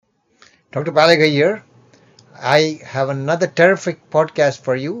Dr. Balaga here. I have another terrific podcast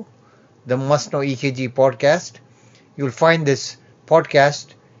for you, the Must Know EKG podcast. You'll find this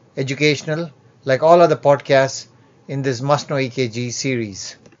podcast educational, like all other podcasts in this Must Know EKG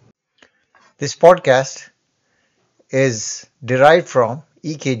series. This podcast is derived from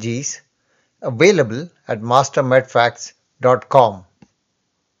EKGs available at mastermedfacts.com.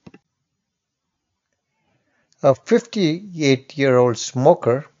 A 58-year-old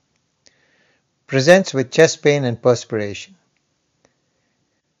smoker presents with chest pain and perspiration.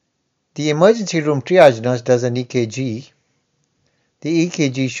 The emergency room triage nurse does an EKG. The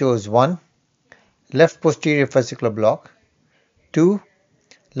EKG shows 1. Left posterior fascicular block, 2.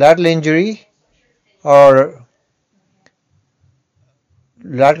 Lateral injury or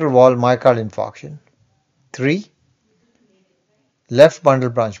lateral wall myocardial infarction, 3. Left bundle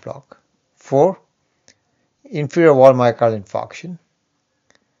branch block, 4. Inferior wall myocardial infarction,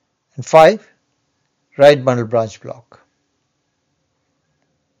 and 5. Right bundle branch block.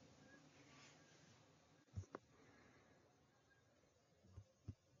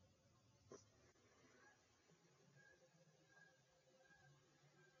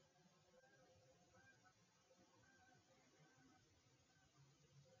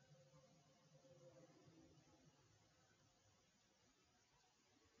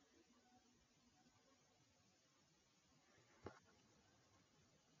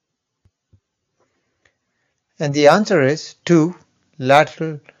 And the answer is 2.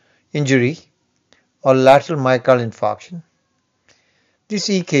 Lateral injury or lateral myocardial infarction. This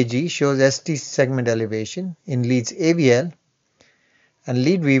EKG shows ST segment elevation in leads AVL and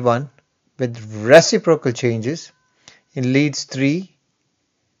lead V1 with reciprocal changes in leads 3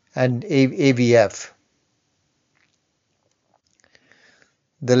 and AVF.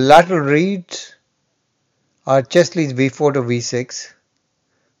 The lateral leads are chest leads V4 to V6.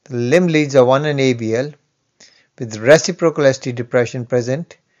 The limb leads are 1 and AVL with reciprocal ST depression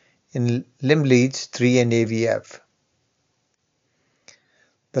present in limb leads 3 and AVF.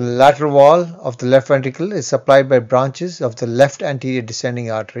 The lateral wall of the left ventricle is supplied by branches of the left anterior descending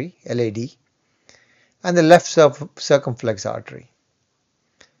artery, LAD, and the left circumflex artery.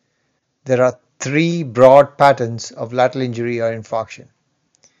 There are 3 broad patterns of lateral injury or infarction.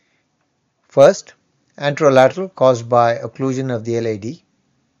 First, anterolateral caused by occlusion of the LAD.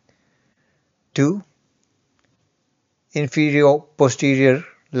 2. Inferior posterior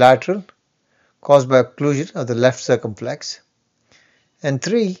lateral caused by occlusion of the left circumflex. And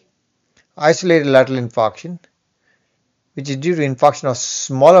 3. Isolated lateral infarction, which is due to infarction of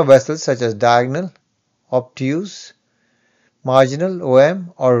smaller vessels such as diagonal, obtuse, marginal,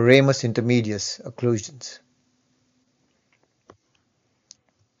 OM, or ramus intermedius occlusions.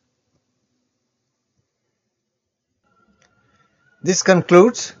 This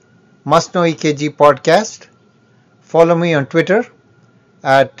concludes Must Know EKG podcast. Follow me on Twitter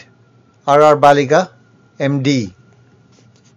at RRBaliga MD.